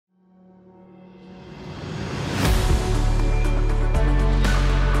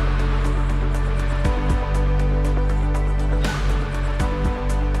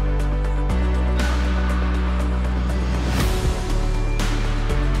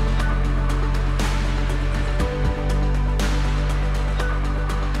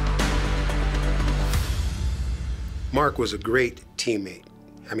Mark was a great teammate.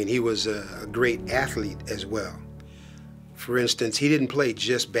 I mean, he was a great athlete as well. For instance, he didn't play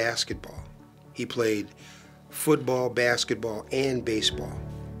just basketball. He played football, basketball, and baseball.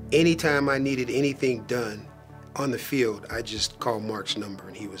 Anytime I needed anything done on the field, I just called Mark's number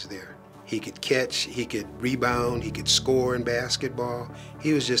and he was there. He could catch, he could rebound, he could score in basketball.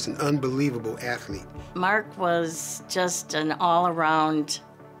 He was just an unbelievable athlete. Mark was just an all-around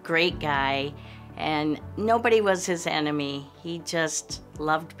great guy, and nobody was his enemy. He just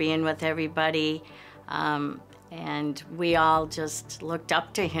loved being with everybody, and we all just looked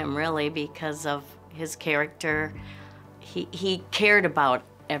up to him, really, because of his character. He cared about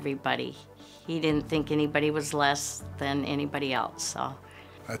everybody. He didn't think anybody was less than anybody else, so.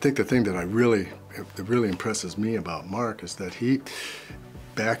 I think the thing that really impresses me about Mark is that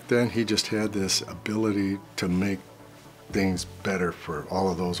back then, he just had this ability to make things better for all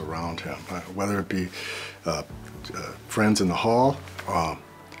of those around him, whether it be friends in the hall,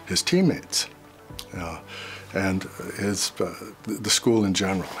 his teammates, and the school in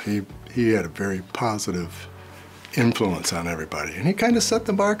general. He had a very positive influence on everybody, and he kind of set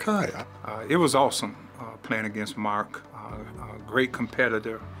the bar high. It was awesome playing against Mark. Great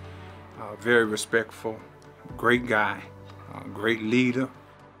competitor, very respectful, great guy, great leader,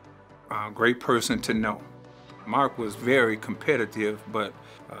 great person to know. Mark was very competitive, but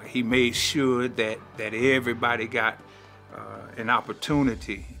he made sure that everybody got an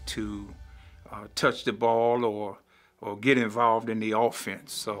opportunity to touch the ball or get involved in the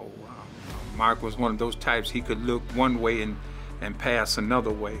offense. So Mark was one of those types. He could look one way and pass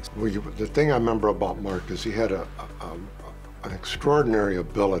another way. Well, the thing I remember about Mark is he had an extraordinary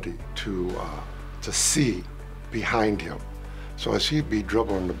ability to see behind him. So as he'd be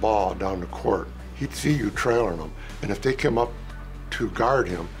dribbling the ball down the court, he'd see you trailing him, and if they came up to guard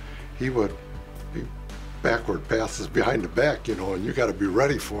him, he would be backward passes behind the back, you know, and you got to be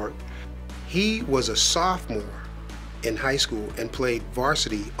ready for it. He was a sophomore in high school and played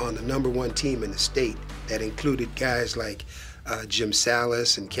varsity on the #1 team in the state that included guys like Jim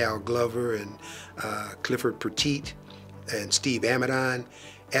Salas and Cal Glover and Clifford Petit and Steve Amadon.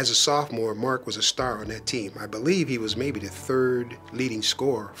 As a sophomore, Mark was a star on that team. I believe he was maybe the 3rd leading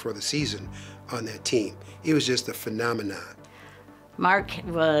scorer for the season on that team. He was just a phenomenon. Mark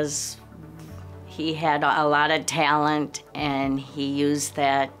he had a lot of talent, and he used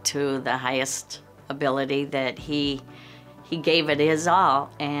that to the highest ability. That he gave it his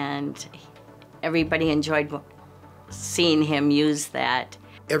all, and everybody enjoyed seeing him use that.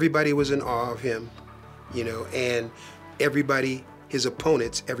 Everybody was in awe of him, you know, and everybody, his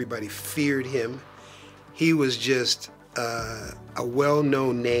opponents, everybody feared him. He was just a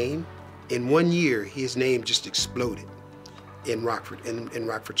well-known name. In 1 year, his name just exploded in Rockford, in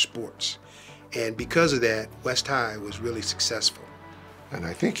Rockford sports. And because of that, West High was really successful. And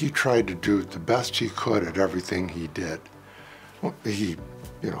I think he tried to do the best he could at everything he did. Well, he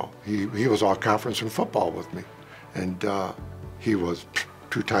was all conference in football with me. And he was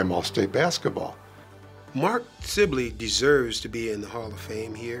 2-time All-State basketball. Mark Sibley deserves to be in the Hall of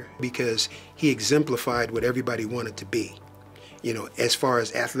Fame here because he exemplified what everybody wanted to be, you know, as far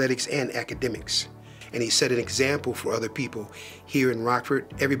as athletics and academics. And he set an example for other people here in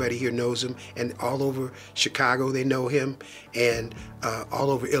Rockford. Everybody here knows him, and all over Chicago they know him, and all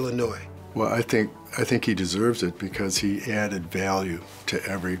over Illinois. Well, I think he deserves it because he added value to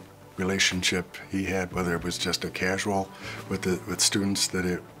every relationship he had, whether it was just a casual with students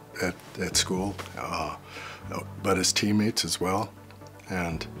at school, but his teammates as well.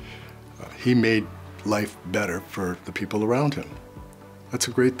 And he made life better for the people around him. That's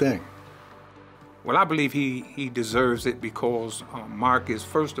a great thing. Well, I believe he deserves it because Mark is,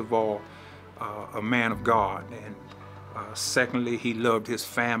 first of all, a man of God, and secondly, he loved his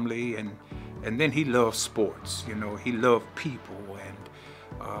family, and then he loved sports. You know, he loved people, and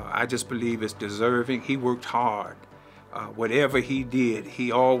I just believe it's deserving. He worked hard. Whatever he did,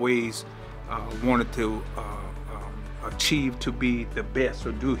 he always wanted to achieve to be the best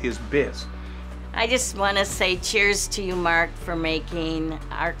or do his best. I just want to say cheers to you, Mark, for making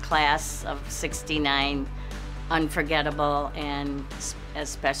our class of '69 unforgettable and as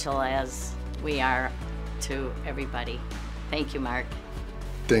special as we are to everybody. Thank you, Mark.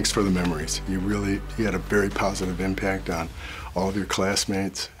 Thanks for the memories. You had a very positive impact on all of your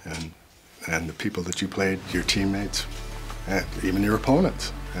classmates and the people that you played, your teammates, and even your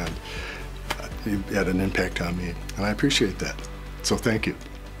opponents. And you had an impact on me, and I appreciate that. So thank you.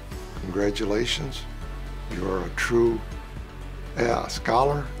 Congratulations. You're a true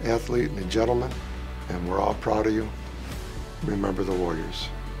scholar, athlete, and a gentleman, and we're all proud of you. Remember the Warriors.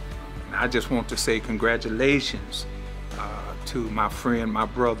 I just want to say congratulations to my friend, my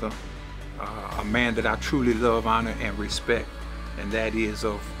brother, a man that I truly love, honor, and respect, and that is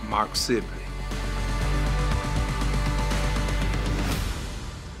of Mark Sibley.